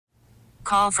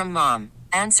Call from mom.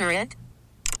 Answer it.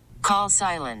 Call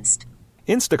silenced.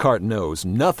 Instacart knows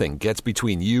nothing gets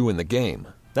between you and the game.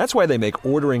 That's why they make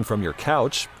ordering from your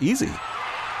couch easy.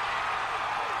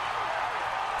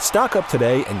 Stock up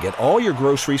today and get all your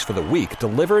groceries for the week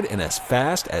delivered in as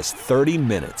fast as 30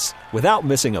 minutes without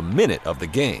missing a minute of the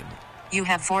game. You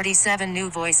have 47 new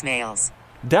voicemails.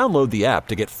 Download the app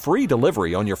to get free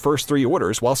delivery on your first 3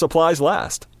 orders while supplies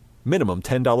last. Minimum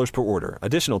 $10 per order.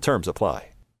 Additional terms apply.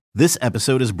 This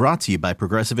episode is brought to you by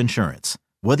Progressive Insurance.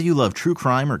 Whether you love true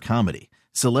crime or comedy,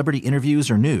 celebrity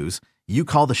interviews or news, you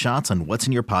call the shots on what's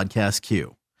in your podcast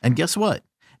queue. And guess what?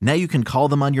 Now you can call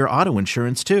them on your auto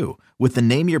insurance too with the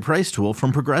Name Your Price tool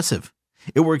from Progressive.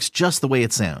 It works just the way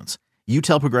it sounds. You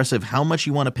tell Progressive how much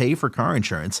you want to pay for car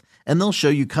insurance, and they'll show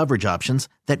you coverage options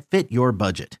that fit your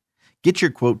budget. Get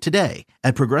your quote today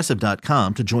at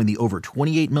Progressive.com to join the over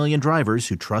 28 million drivers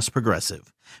who trust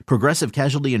Progressive. Progressive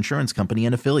Casualty Insurance Company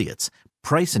and Affiliates.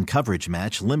 Price and coverage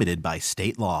match limited by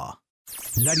state law.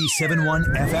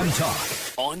 97.1 FM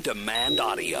Talk. On demand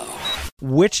audio.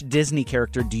 Which Disney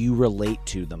character do you relate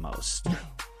to the most?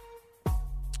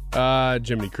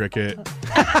 Jiminy Cricket.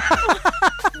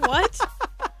 What?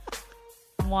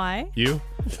 Why? You?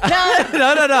 No.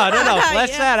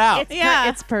 Flesh that out.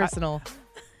 It's personal.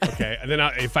 Okay, and then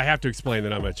if I have to explain,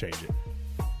 then I'm going to change it.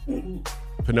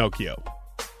 Pinocchio.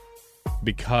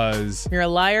 Because... You're a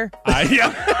liar?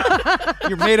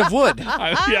 You're made of wood.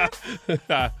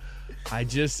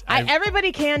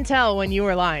 Everybody can tell when you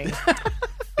were lying.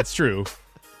 It's true.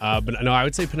 But no, I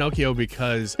would say Pinocchio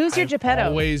because... Who's your Geppetto? I've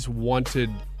always wanted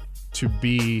to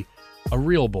be a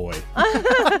real boy.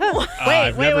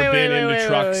 I've never been into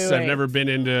trucks. I've never been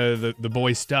into the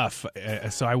boy stuff.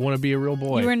 So I want to be a real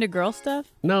boy. You were into girl stuff?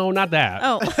 No, not that.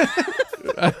 Oh.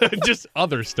 Just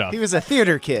other stuff. He was a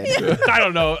theater kid. I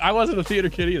don't know. I wasn't a theater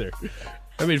kid either.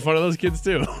 I made fun of those kids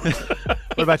too.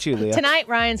 What about you, Leah? Tonight,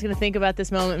 Ryan's going to think about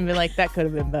this moment and be like, that could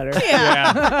have been better.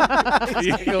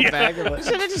 He's gonna go back and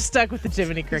Should have just stuck with the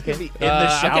Jiminy Cricket. in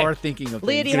the shower okay. thinking of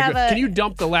Leah, things. do you have Can you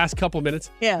dump the last couple minutes?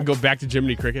 Yeah. And go back to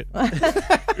Jiminy Cricket?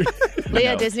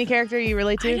 Leah, No. Disney character you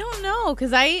relate to? I don't know,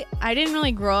 because I didn't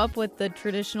really grow up with the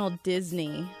traditional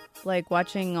Disney, like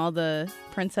watching all the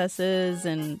princesses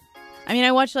and... I mean,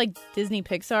 I watch like Disney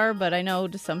Pixar, but I know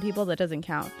to some people that doesn't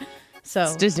count. So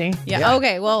It's Disney. Yeah.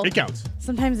 Okay. Well, It counts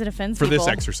sometimes it offends for people. this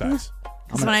exercise.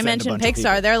 Because when I mention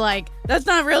Pixar, they're like, "That's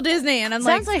not real Disney," and I'm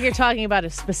Sounds like you're talking about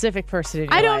a specific person in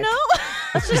your I don't life. know.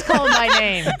 Let's just call him by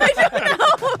name. I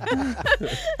don't know.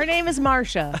 Her name is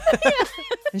Marsha.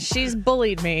 And she's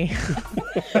bullied me.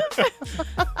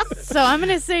 So I'm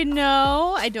gonna say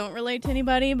no. I don't relate to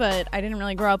anybody, but I didn't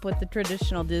really grow up with the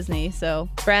traditional Disney. So,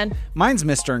 Bren? Mine's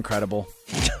Mr. Incredible.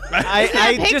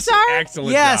 Pixar?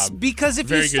 Excellent Yes, job. because if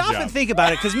Very you good stop job. and think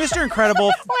about it, because Mr. Incredible...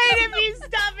 Wait, if you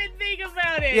stop and think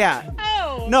about it. Yeah.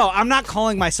 Oh. No, I'm not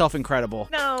calling myself incredible.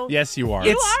 No. Yes, you are.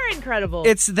 You are incredible.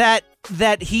 It's that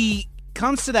he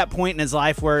comes to that point in his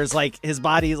life where it's like his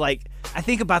body's like, I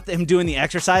think about him doing the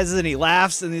exercises and he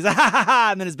laughs and he's like, ha ha ha,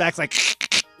 and then his back's like,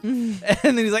 and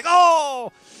then he's like,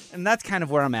 oh, and that's kind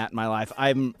of where I'm at in my life.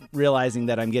 I'm realizing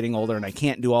that I'm getting older and I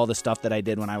can't do all the stuff that I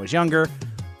did when I was younger,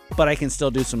 but I can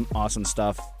still do some awesome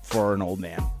stuff for an old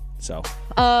man. So,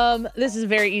 this is a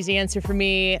very easy answer for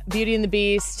me. Beauty and the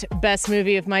Beast, best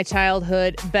movie of my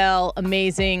childhood. Belle,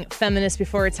 amazing, feminist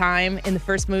before her time. In the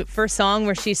first song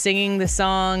where she's singing the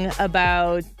song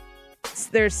about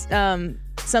there's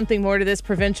something more to this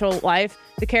provincial life.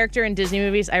 The character in Disney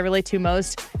movies I relate to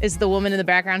most is the woman in the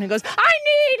background who goes, I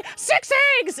need 6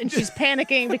 eggs! And she's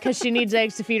panicking because she needs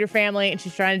eggs to feed her family, and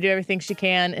she's trying to do everything she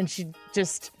can, and she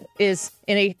just is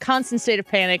in a constant state of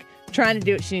panic, trying to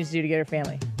do what she needs to do to get her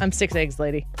family. I'm 6 eggs,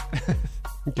 lady.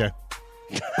 Okay.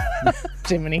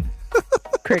 Jiminy.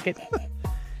 Cricket.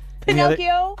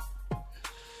 Pinocchio.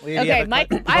 Okay,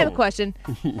 Mike, I have a question.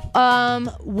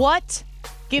 What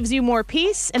gives you more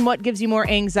peace and what gives you more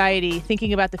anxiety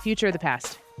thinking about the future or the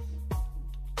past?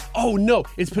 Oh, no.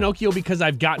 It's Pinocchio because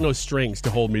I've got no strings to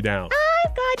hold me down.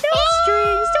 I've got no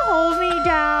strings to hold me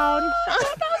down.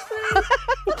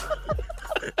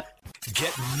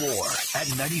 Get more at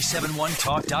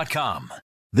 971talk.com.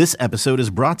 This episode is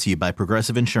brought to you by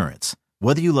Progressive Insurance.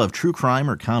 Whether you love true crime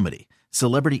or comedy,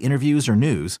 celebrity interviews or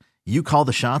news, you call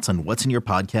the shots on what's in your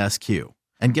podcast queue.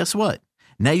 And guess what?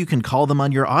 Now you can call them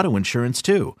on your auto insurance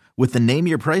too with the Name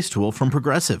Your Price tool from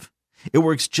Progressive. It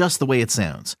works just the way it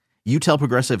sounds. You tell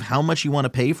Progressive how much you want to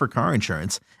pay for car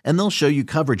insurance, and they'll show you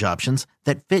coverage options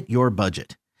that fit your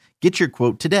budget. Get your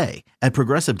quote today at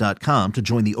Progressive.com to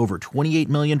join the over 28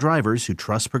 million drivers who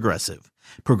trust Progressive.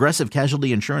 Progressive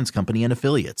Casualty Insurance Company and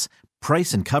Affiliates.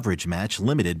 Price and coverage match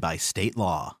limited by state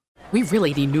law. We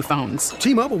really need new phones.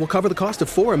 T-Mobile will cover the cost of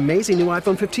 4 amazing new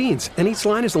iPhone 15s, and each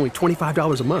line is only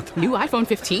 $25 a month. New iPhone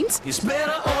 15s? It's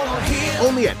better over here.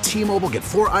 Only at T-Mobile, get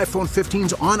 4 iPhone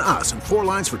 15s on us and 4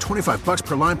 lines for $25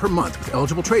 per line per month with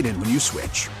eligible trade-in when you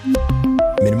switch.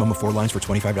 Minimum of 4 lines for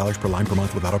 $25 per line per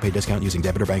month with autopay discount using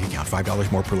debit or bank account.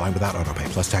 $5 more per line without autopay,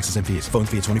 plus taxes and fees. Phone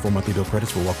fee at 24 monthly bill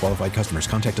credits for well-qualified customers.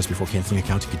 Contact us before canceling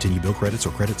account to continue bill credits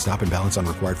or credit stop and balance on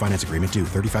required finance agreement due.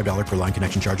 $35 per line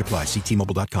connection charge applies. See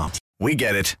T-Mobile.com. We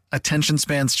get it. Attention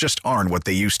spans just aren't what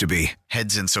they used to be.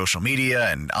 Heads in social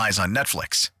media and eyes on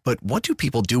Netflix. But what do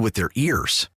people do with their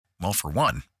ears? Well, for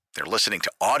one, they're listening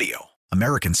to audio.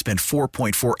 Americans spend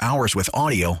 4.4 hours with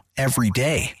audio every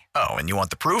day. Oh, and you want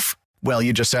the proof? Well,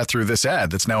 you just sat through this ad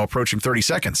that's now approaching 30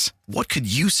 seconds. What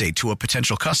could you say to a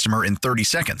potential customer in 30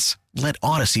 seconds? Let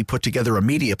Odyssey put together a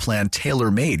media plan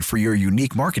tailor-made for your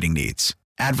unique marketing needs.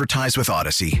 Advertise with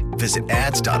Odyssey. Visit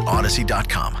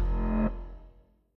ads.odyssey.com.